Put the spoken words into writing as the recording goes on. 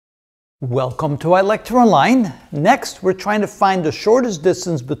Welcome to iLecture Next, we're trying to find the shortest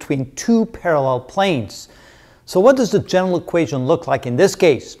distance between two parallel planes. So what does the general equation look like in this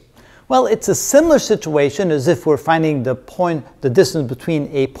case? Well, it's a similar situation as if we're finding the distance between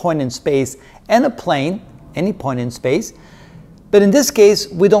a point in space and a plane, any point in space. But in this case,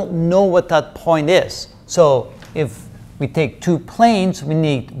 we don't know what that point is. So if we take two planes, we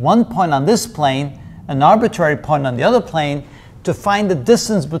need one point on this plane, an arbitrary point on the other plane, to find the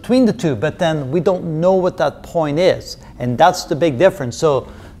distance between the two, but then we don't know what that point is. And that's the big difference.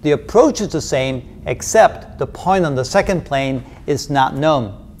 So the approach is the same, except the point on the second plane is not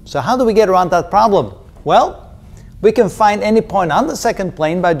known. So how do we get around that problem? Well, we can find any point on the second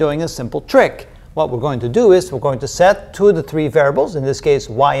plane by doing a simple trick. What we're going to do is we're going to set two of the three variables, in this case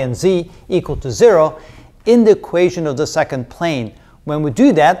y and z, equal to 0, in the equation of the second plane. When we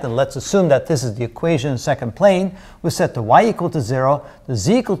do that, then let's assume that this is the equation in the second plane. We set the y equal to 0, the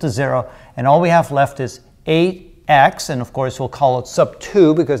z equal to 0, and all we have left is 8x, and of course we'll call it sub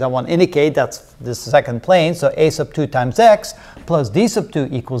 2 because I want to indicate that's the second plane, so a sub 2 times x plus d sub 2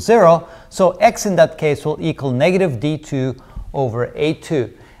 equals 0. So x in that case will equal negative d2 over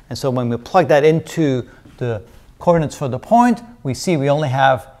a2. And so when we plug that into the coordinates for the point, we see we only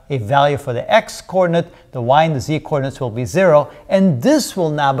have a value for the x coordinate, the y and the z coordinates will be 0, and this will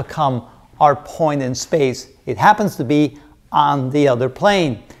now become our point in space. It happens to be on the other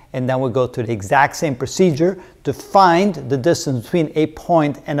plane. And then we'll go through the exact same procedure to find the distance between a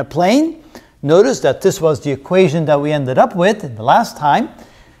point and a plane. Notice that this was the equation that we ended up with in the last time.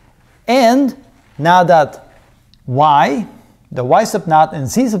 And now that the y sub naught and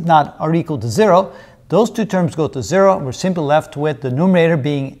z sub naught are equal to 0, those two terms go to 0. We're simply left with the numerator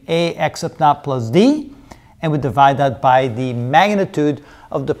being ax sub naught plus d, and we divide that by the magnitude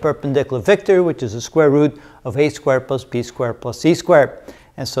of the perpendicular vector, which is the square root of a squared plus b squared plus c squared.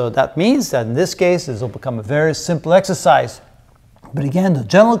 And so that means that in this case, this will become a very simple exercise. But again, the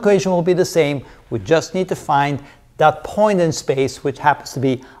general equation will be the same. We just need to find that point in space, which happens to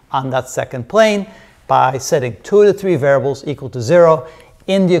be on that second plane, by setting two of the three variables equal to 0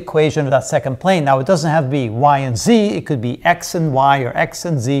 in the equation of that second plane. Now it doesn't have to be y and z, it could be x and y or x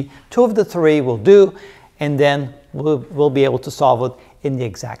and z. Two of the three will do, and then we'll be able to solve it in the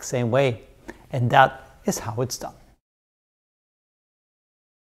exact same way. And that is how it's done.